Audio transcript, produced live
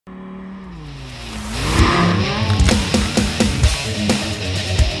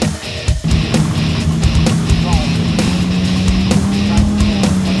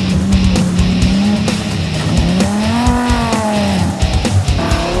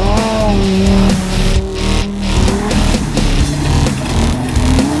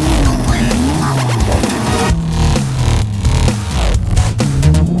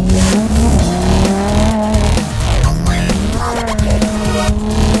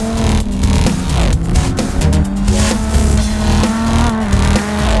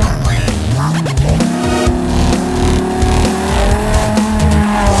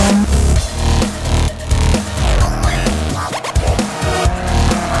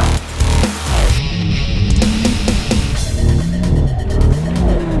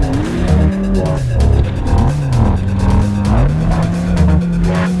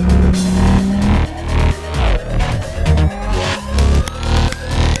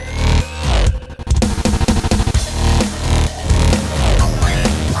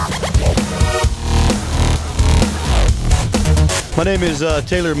My name is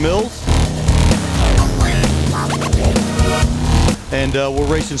Taylor Mills, and we're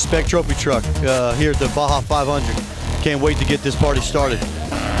racing Spec Trophy Truck here at the Baja 500. Can't wait to get this party started.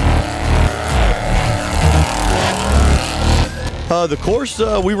 The course,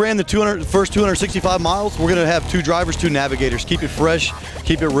 we ran the first 265 miles. We're going to have 2 drivers, 2 navigators. Keep it fresh,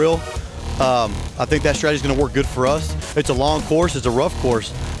 keep it real. I think that strategy is going to work good for us. It's a long course, it's a rough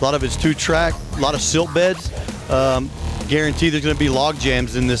course. A lot of it's 2-track, a lot of silt beds. Guarantee there's going to be log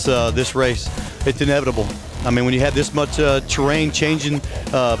jams in this race. It's inevitable. I mean, when you have this much terrain changing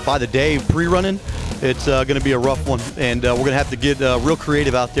by the day pre-running, it's going to be a rough one, and we're going to have to get real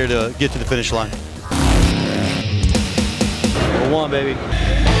creative out there to get to the finish line. Number 1, baby.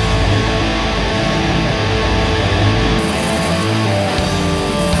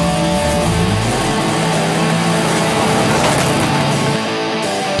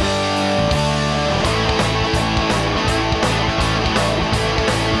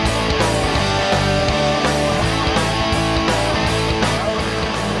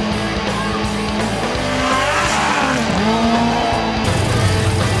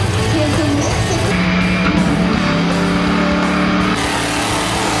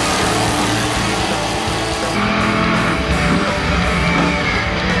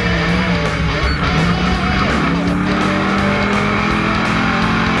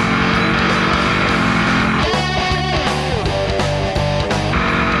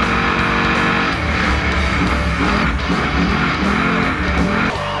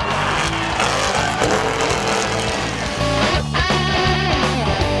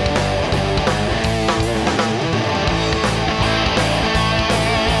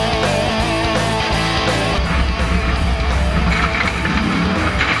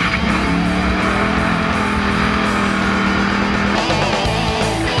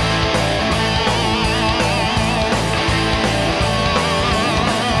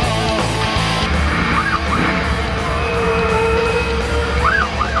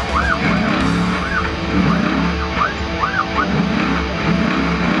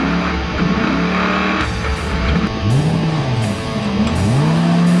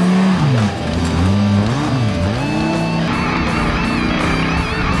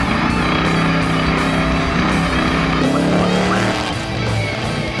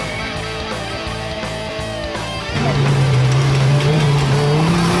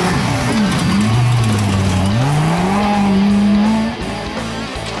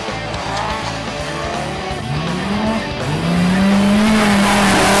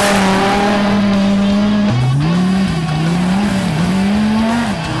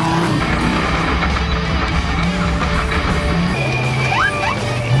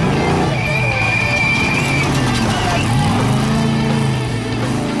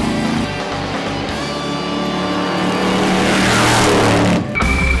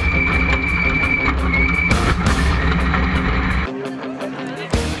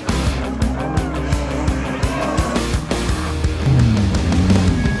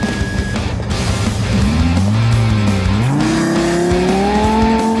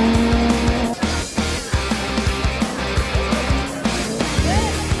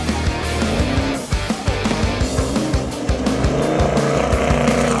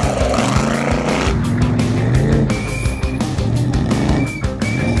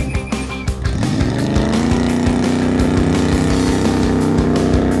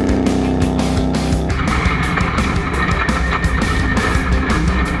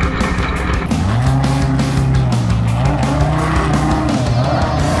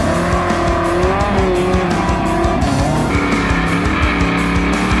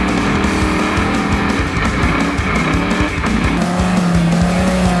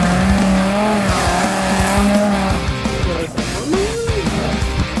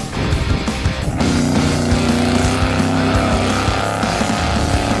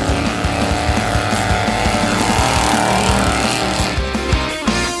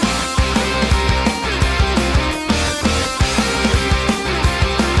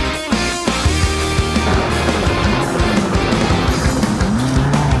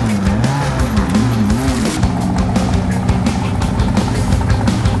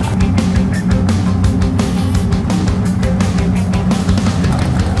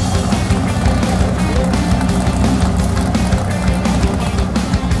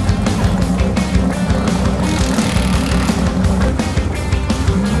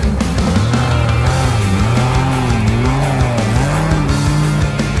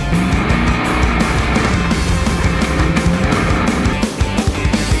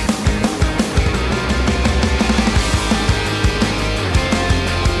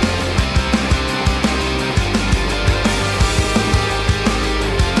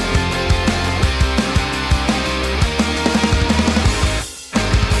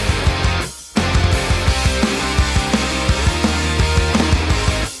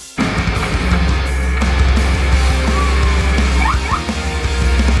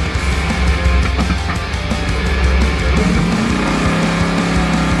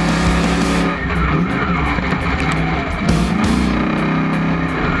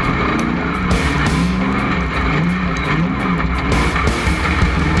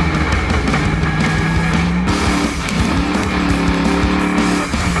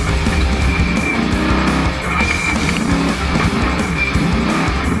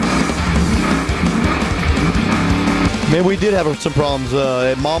 And we did have some problems.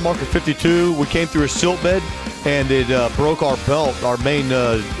 At mile marker 52, we came through a silt bed, and it broke our belt, our main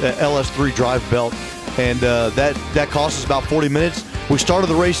LS3 drive belt. And that cost us about 40 minutes. We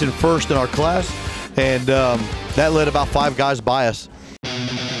started the race in first in our class, and that led about 5 guys by us.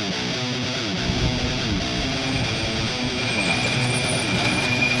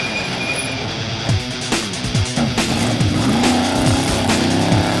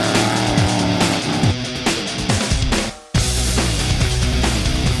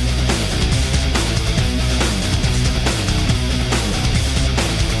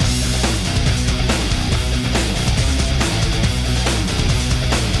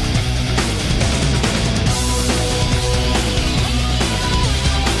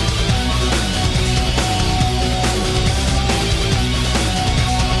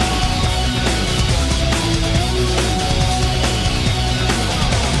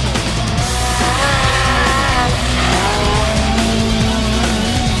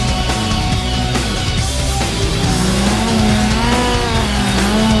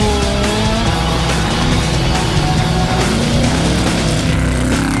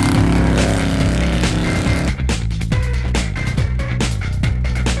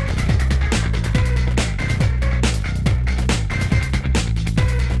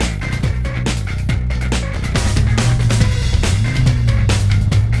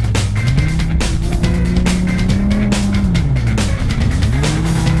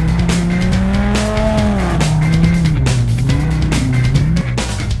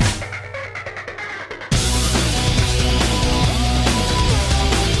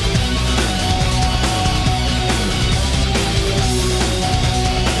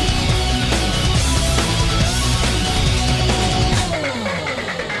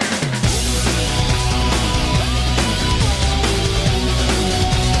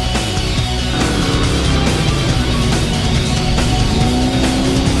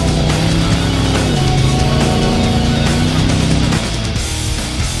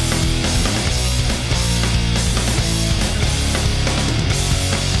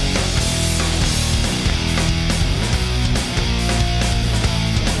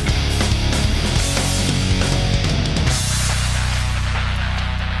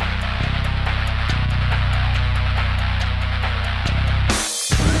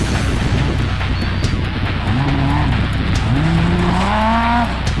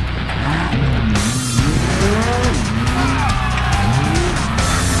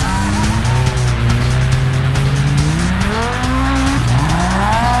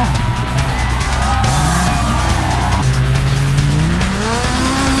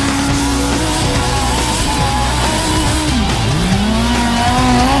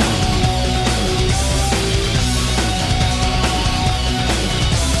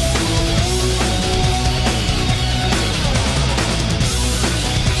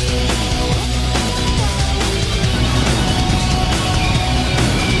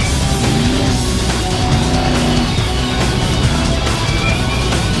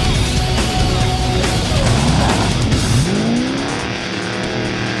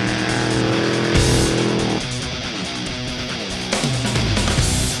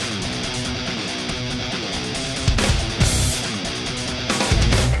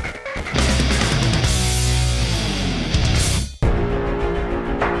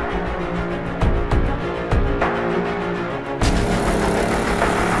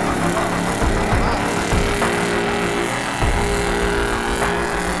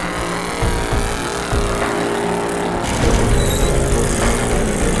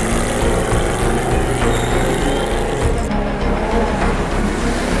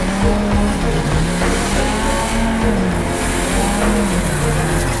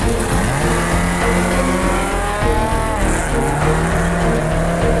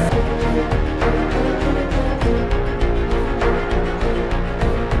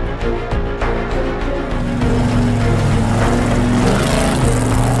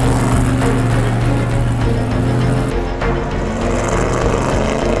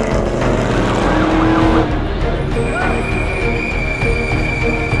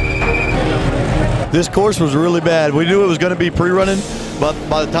 This course was really bad. We knew it was going to be pre-running, but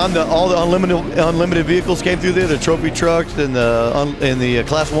by the time all the unlimited vehicles came through there, the trophy trucks and the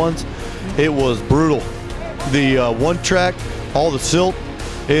class ones, it was brutal. The one track, all the silt,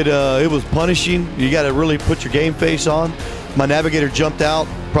 it was punishing. You got to really put your game face on. My navigator jumped out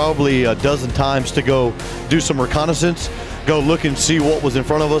probably a dozen times to go do some reconnaissance, go look and see what was in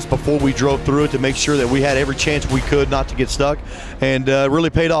front of us before we drove through it to make sure that we had every chance we could not to get stuck, and really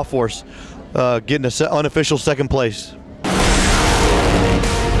paid off for us, getting an unofficial second place.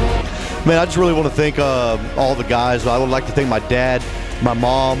 Man, I just really want to thank all the guys. I would like to thank my dad, my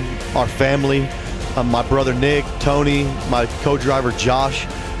mom, our family, my brother Nick, Tony, my co-driver Josh,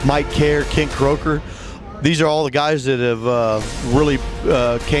 Mike Kerr, Kent Croker. These are all the guys that have really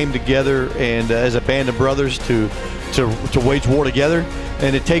came together and as a band of brothers to wage war together.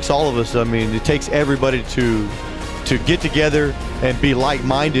 And it takes all of us. I mean, it takes everybody to get together and be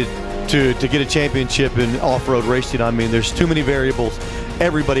like-minded to get a championship in off-road racing. I mean, there's too many variables.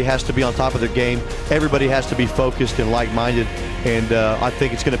 Everybody has to be on top of their game. Everybody has to be focused and like-minded, and I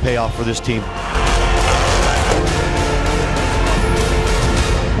think it's going to pay off for this team.